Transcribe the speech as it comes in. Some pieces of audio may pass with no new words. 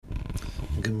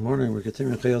Good morning. We're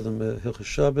continuing Hilchos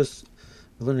Shabbos.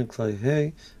 We're learning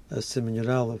Klal, Siman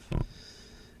Aleph.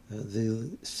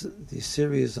 The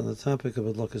series on the topic of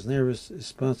Hadlakas Neiros is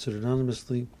sponsored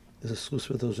anonymously. Is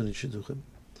exclusive for those who need shidduchim.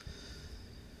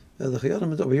 The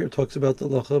Chayyim over here talks about the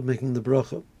halacha of making the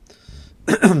bracha.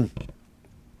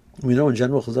 We know in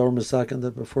general Chazal Masakin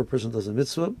that before a person does a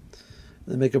mitzvah,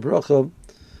 they make a bracha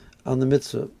on the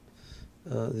mitzvah.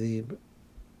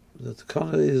 The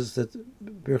takana is that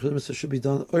Birchas mitzvah should be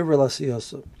done over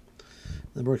l'asiyasa.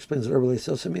 The Gemara explains that over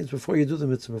l'asiyasa means before you do the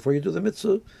mitzvah. Before you do the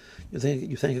mitzvah, you thank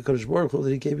HaKadosh Baruch Hu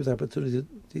that He gave you the opportunity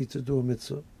to do a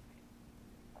mitzvah.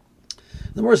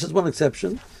 The Gemara says one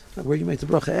exception where you make the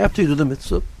bracha after you do the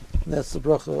mitzvah. And that's the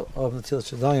bracha of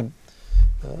Netilas Yadayim.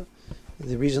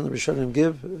 The reason the Rishonim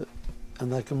give on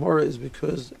that Gemara is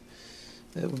because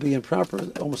it would be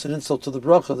improper, almost an insult to the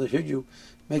bracha, that here you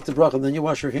make the bracha and then you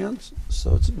wash your hands.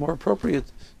 So it's more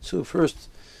appropriate to first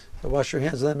wash your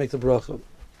hands and then make the bracha.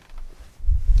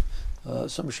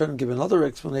 Some Rishonim give another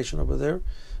explanation over there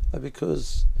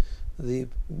because the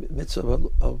mitzvah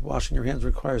of washing your hands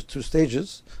requires two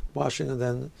stages, washing and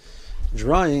then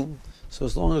drying. So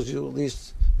as long as you at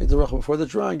least make the bracha before the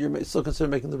drying, you're still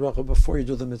considered making the bracha before you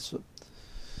do the mitzvah.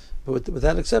 But with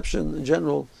that exception, in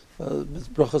general,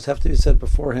 brachas have to be said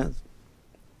beforehand.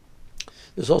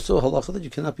 There's also a halacha that you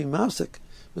cannot be mafsik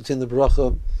between the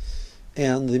bracha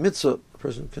and the mitzvah. A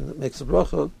person makes a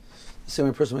bracha, the same way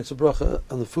a person makes a bracha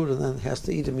on the food and then has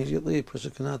to eat immediately. A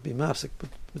person cannot be mafsik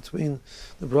between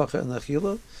the bracha and the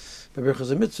achila. By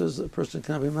brachas and mitzvahs, a person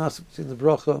cannot be mafsik between the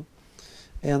bracha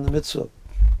and the mitzvah.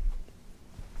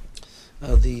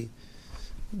 The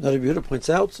Nari Yehuda points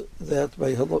out that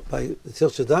by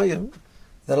Netilas Yadayim,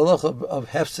 that halacha of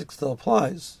hefsek still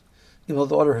applies, even though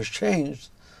the order has changed.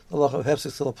 The halacha of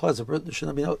hefsek still applies. There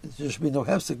should be no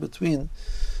hefsek between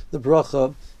the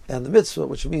bracha and the mitzvah,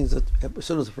 which means that as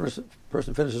soon as the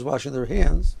person finishes washing their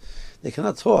hands, they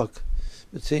cannot talk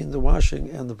between the washing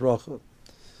and the bracha.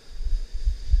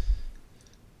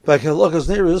 By Hadlakas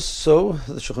Neiros, so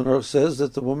the Shulchan Aruch says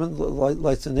that the woman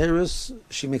lights a Neiros,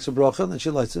 she makes a bracha, and then she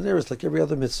lights a Neiros like every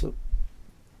other mitzvah.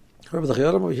 However, the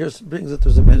Chayyim over here brings that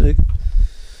there's a minig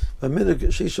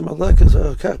sheishim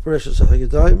Hadlakas kach Birchas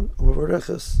hayadayim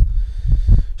u'Berchas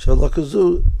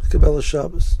Hadlakazu kebel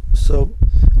Shabbos. So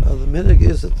the minig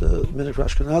is that the minig for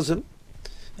Ashkenazim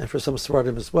and for some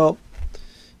Sephardim as well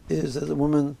is that the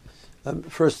woman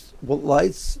first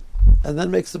lights and then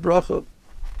makes the bracha.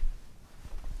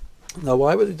 Now,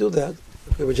 why would he do that?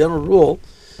 We have a general rule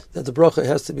that the bracha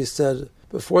has to be said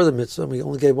before the mitzvah, and we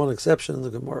only gave one exception in the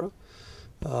Gemara.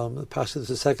 The Pasha is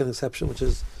the second exception, which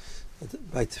is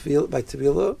by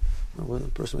tevilah, when a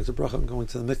person makes a bracha and going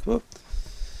to the mikvah.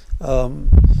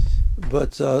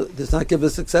 But does not give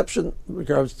this exception in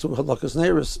regards to Hadlakas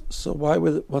Neiros. So why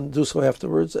would one do so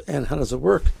afterwards, and how does it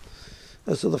work?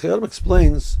 So the Chayyim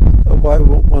explains why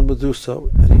one would do so,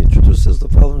 and he introduces the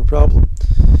following problem,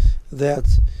 that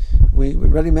we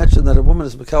already mentioned that a woman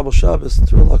is Mekabel Shabbos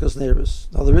through Hadlakas Neiros.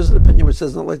 Now there is an opinion which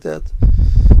says not like that.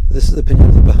 This is the opinion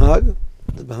of the Bahag.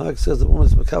 The Bahag says the woman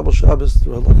is Mekabel Shabbos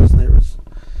through Hadlakas Neiros.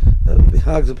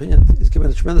 Bahag's opinion is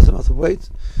given a tremendous amount of weight.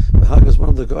 Bahag is one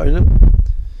of the Gaonim.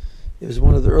 It was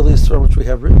one of the earliest from which we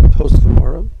have written post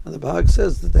Gemara, and the Bahag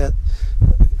says that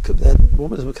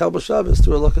woman is Mekabel Shabbos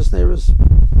through Hadlakas Neiros.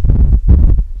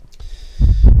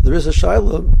 There is a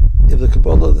shaila if the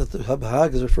Kabbalah that the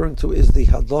Bahag is referring to is the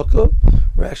Hadlaka,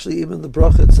 or actually even the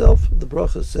Bracha itself. The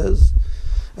Bracha says,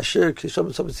 Asher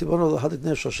Kishabbos Tzibano Hadik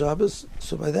Ner Shal Shabbos.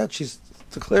 So by that she's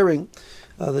declaring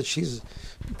that she is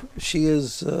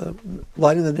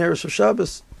lighting the Neiros of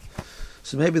Shabbos.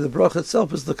 So maybe the Bracha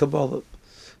itself is the Kabbalah.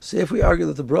 So if we argue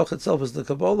that the Bracha itself is the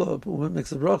Kabbalah, if a woman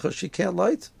makes the Bracha, she can't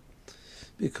light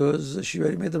because she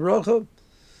already made the Bracha.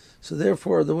 So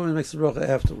therefore, the woman makes the bracha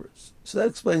afterwards. So that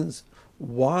explains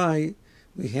why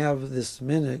we have this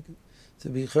minig to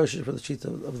be choshesh for the sheet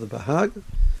of the Bahag,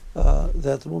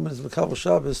 that the woman is Mekabel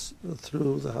Shabbos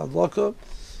through the Hadlaka,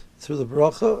 through the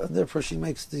bracha, and therefore she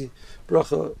makes the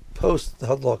bracha post the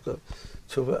Hadlaka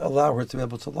to allow her to be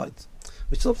able to light.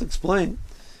 We still have to explain,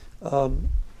 but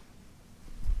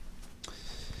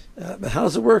how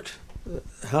does it work?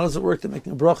 How does it work to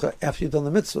making a bracha after you've done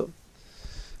the mitzvah?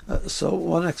 So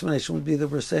one explanation would be that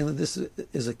we're saying that this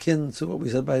is akin to what we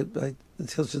said by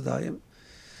Netilas Yadayim.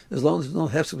 As long as there's no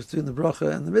hefsek between the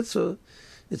bracha and the mitzvah,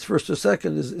 it's first or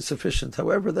second is sufficient.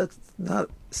 However, that's not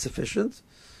sufficient.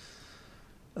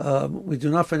 We do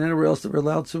not find anywhere else that we're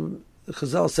allowed to.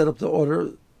 Chazal set up the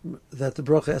order that the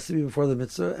bracha has to be before the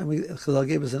mitzvah, and Klal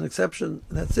gave us an exception,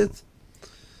 and that's it.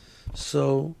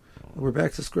 So we're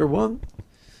back to square one.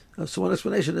 So one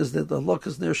explanation is that the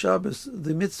halakas near Shabbos,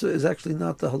 the mitzvah is actually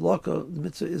not the halakha. The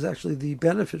mitzvah is actually the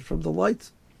benefit from the light,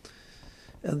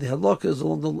 and the halakha is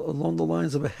along the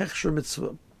lines of a hechsher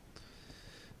mitzvah.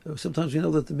 Sometimes we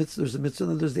know that there's a mitzvah,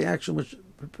 and then there's the action which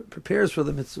prepares for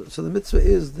the mitzvah. So the mitzvah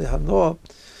is the hanoah,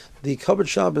 the covered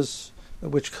Shabbos,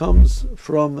 which comes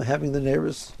from having the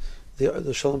Neiros,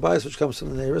 the shalom bayis, which comes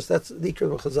from the Neiros. That's the ikar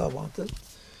what Chazal wanted.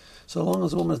 So long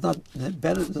as a woman does not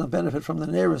benefit from the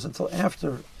Neiros until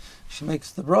after she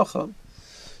makes the bracha,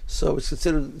 so it's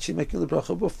considered she's making the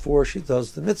bracha before she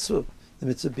does the mitzvah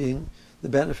being the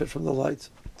benefit from the light.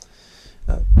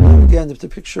 Again, if the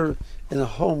picture in a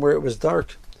home where it was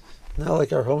dark, not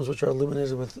like our homes which are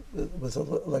illuminated with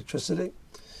electricity,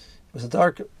 it was a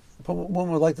dark, a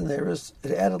woman would light the Neiros,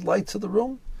 it added light to the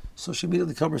room, so she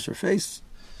immediately covers her face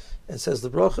and says the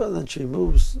bracha, and then she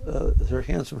moves her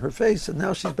hands from her face, and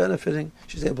now she's benefiting.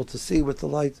 She's able to see with the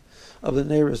light of the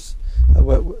Neiros.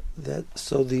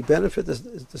 So the benefit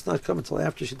does not come until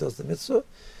after she does the mitzvah,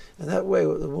 and that way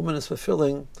the woman is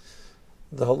fulfilling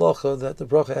the halacha that the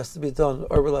bracha has to be done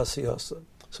over l'asiyasa.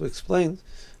 So we explained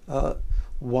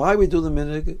why we do the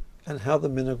minhag and how the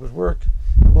minhag would work.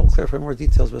 And we'll clarify more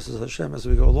details, Mrs. Hashem, as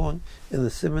we go along in the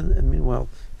Siman. And meanwhile,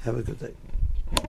 have a good day.